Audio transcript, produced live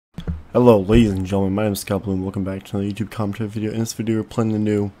Hello ladies and gentlemen, my name is Scott Bloom. Welcome back to another YouTube commentary video. In this video we're playing the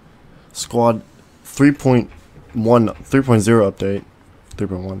new Squad 3.1 3.0 update.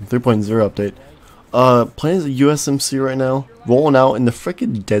 3.0 update. Playing as a USMC right now. Rolling out in the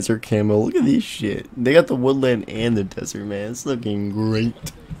freaking desert camo. Look at this shit. They got the woodland and the desert, man. It's looking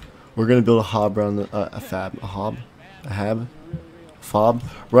great. We're gonna build a hob around the fob.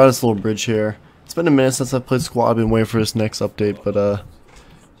 We're on this little bridge here. It's been a minute since I played Squad. I've been waiting for this next update, but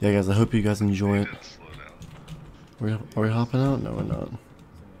yeah, guys, I hope you guys enjoy it. Are we hopping out? No, we're not.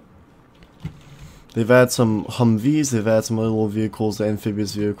 They've had some Humvees, they've had some other little vehicles, the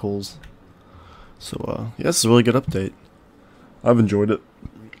amphibious vehicles. So, yeah, this is a really good update. I've enjoyed it.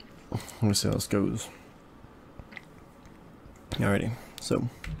 Let me see how this goes. Alrighty, so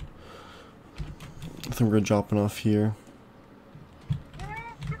I think we're dropping off here.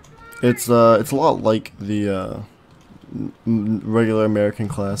 It's a lot like the regular American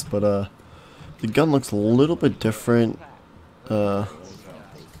class, but the gun looks a little bit different. You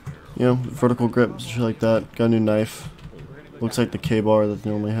know, vertical grip, shit like that. Got a new knife. Looks like the K-bar that they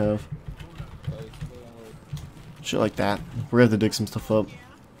normally have. Shit like that. We're gonna have to dig some stuff up.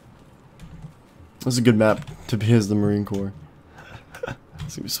 This is a good map to be as the Marine Corps.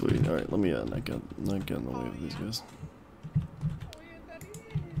 It's gonna be sweet. Alright, let me not get in the way of these guys.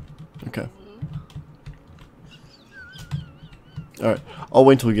 Okay. Alright, I'll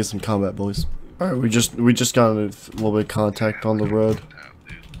wait until we get some combat, boys. Alright, we just got a little bit of contact on the road.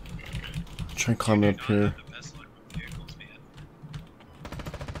 Try and climb up here.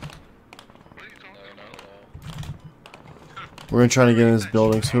 We're gonna try to get in this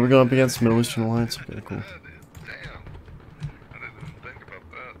building. So we're going up against Middle Eastern Alliance. Okay, cool.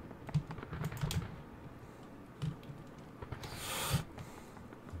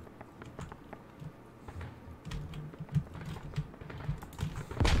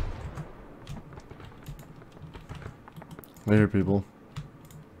 I hear people.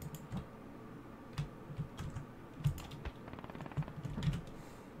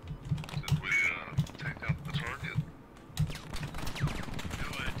 Did we take out the target? No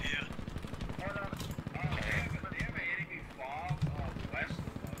idea. They have an enemy fob west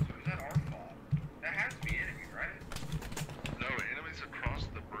of us. Is that our fob? That has to be enemy, right? No, enemies across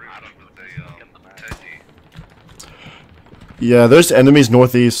the bridge with a techie. Yeah, there's enemies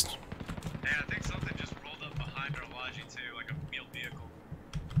northeast.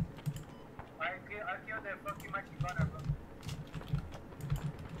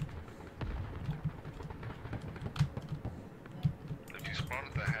 If you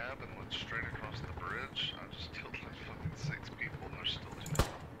spotted the hab and went straight across the bridge, I just killed like fucking 6 people and there's still 2.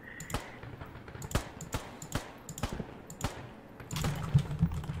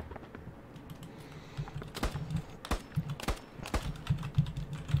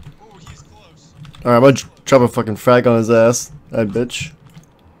 Oh, he's close. Alright, I'm gonna drop a fucking frag on his ass. That bitch.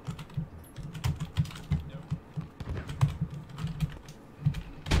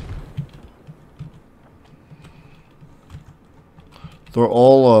 They're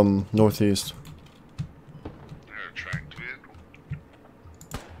all northeast. They're a tracked vehicle.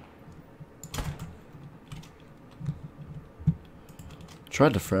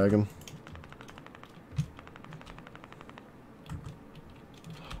 Tried to frag him.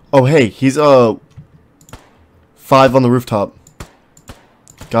 Oh hey, he's 5 on the rooftop.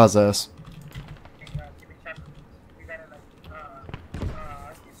 God's ass. Yeah,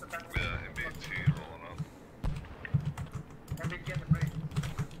 MBT rolling up.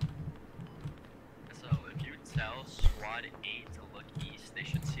 So if you tell Squad 8 to look east, they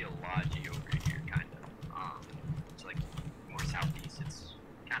should see a Logi over here, kind of. It's like more southeast. It's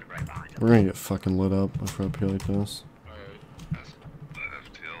kind of right behind We're them. gonna get fucking lit up if we're up here like this. That's the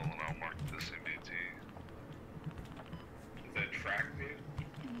FTL and I'll mark this MBT. Is that track vehicle?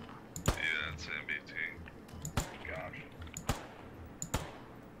 Yeah, it's MBT. Gosh.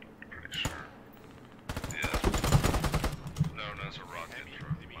 Pretty sure. Yeah. Known as a rocket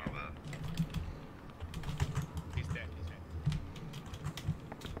truck, my bad. He's dead. He's dead.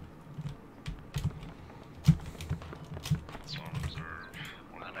 It's on observe.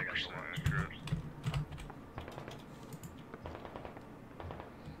 100% accurate.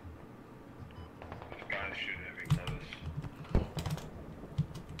 This guy's shooting at me close.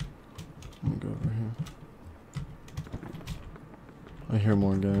 Let me go over here. I hear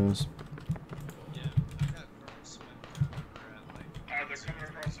more guys. Yeah, I got Colonel Smith over at like. They're coming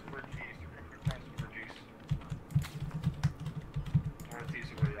across the bridge east. They're coming across the bridge east. Northeast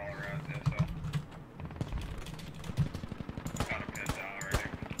of where y'all are at, yeah, so. Got him pinned down already.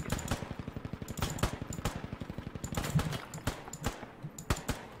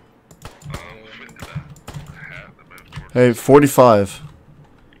 Hey, 45.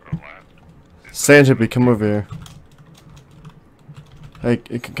 Or left. Sand hippie, come over here. Hey,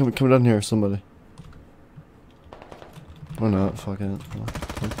 come down here, somebody. Or not, fuck it. He's moving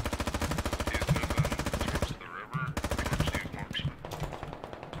towards the river, towards the marksman.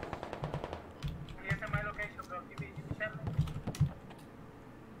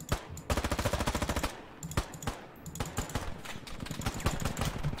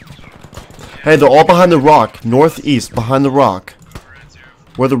 Hey, they're all behind the rock, northeast, behind the rock. Over at 0.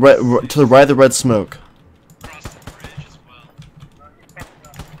 Where the red, to the right of the red smoke. Across the bridge as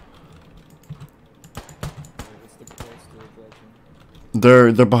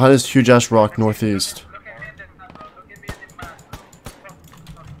well. They're behind this huge ass rock northeast.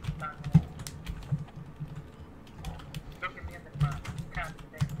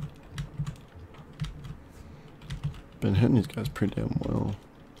 Been hitting these guys pretty damn well.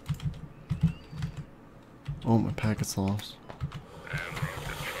 Oh, my packet's lost. And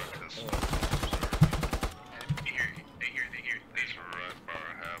rocket truck has They hear you. These are right by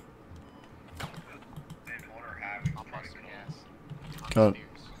our hab.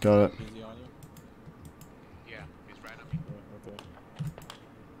 Got it. Is he on you? Yeah, he's right on me. Yeah, okay.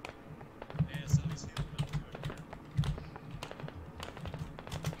 Yeah, somebody's healing up to it here.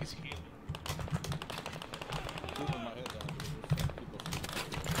 He's healing. Keeping my head down, dude. There's some people.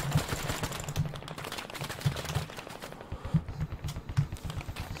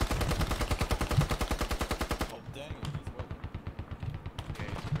 Oh, dang it. He's what? Yeah,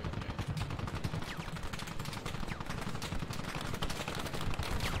 he's good, yeah.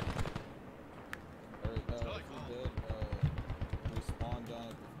 Alright, if he's dead, respawn down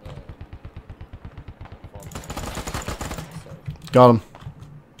at the, sorry. Got him.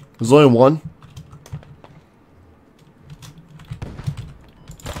 There's only one.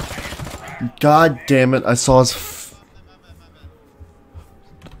 God damn it! I saw his.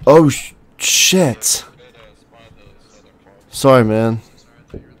 Oh shit! Spot the southern fog. Sorry, man.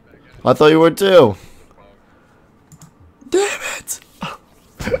 Sorry, I thought I thought you were the bad guy. you were too. Damn it!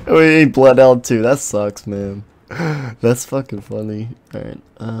 We bled out too. That sucks, man. That's fucking funny. Alright,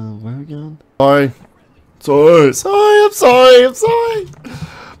 where are we going? Sorry. I'm sorry.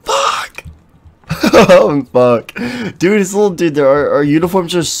 Fuck! Oh, fuck. Dude, this little dude there, our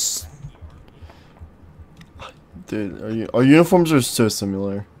uniforms are Dude, our uniforms are so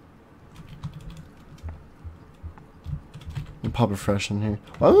similar. Let me pop a fresh in here.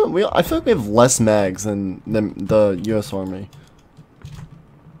 I feel like we have less mags than the US Army.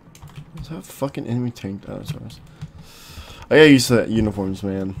 Is that a fucking enemy tank? Oh, it's ours. I got used to that uniforms,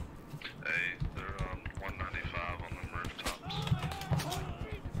 man. Hey, they're on 195 on the rooftops.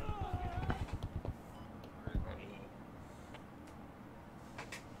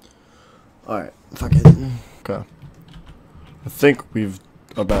 Alright, fuck it. Okay. I think we've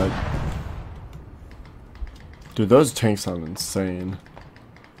about. Dude, those tanks sound insane.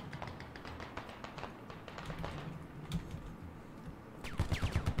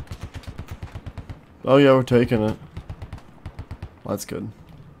 Oh yeah, we're taking it. That's good.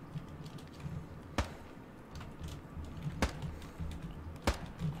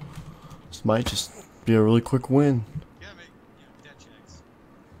 This might just be a really quick win. Yeah, make dead checks.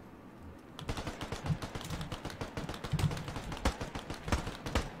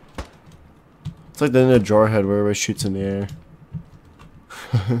 It's like the end of Jarhead where everybody shoots in the air.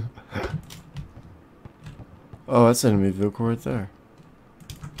 Oh, that's an enemy vehicle right there.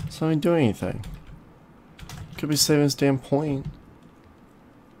 It's not even doing anything. Could be saving its damn point.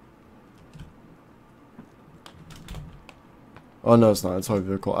 Oh no, it's not. It's our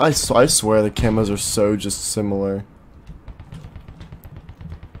vehicle. I swear the camos are so just similar.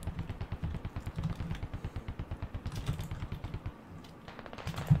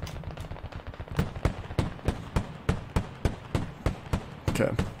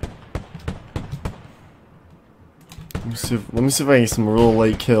 Okay. Let me see if I can get some real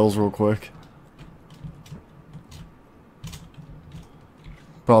late kills real quick.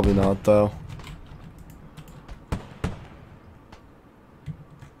 Probably not though.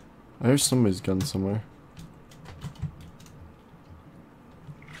 I hear somebody's gun somewhere.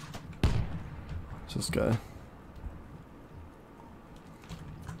 It's this guy.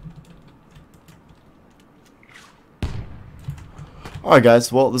 Alright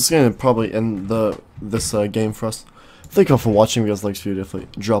guys, well this is gonna probably end this game for us. Thank you all for watching. If you guys like this video, definitely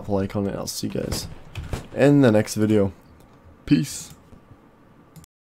drop a like on it. I'll see you guys in the next video. Peace.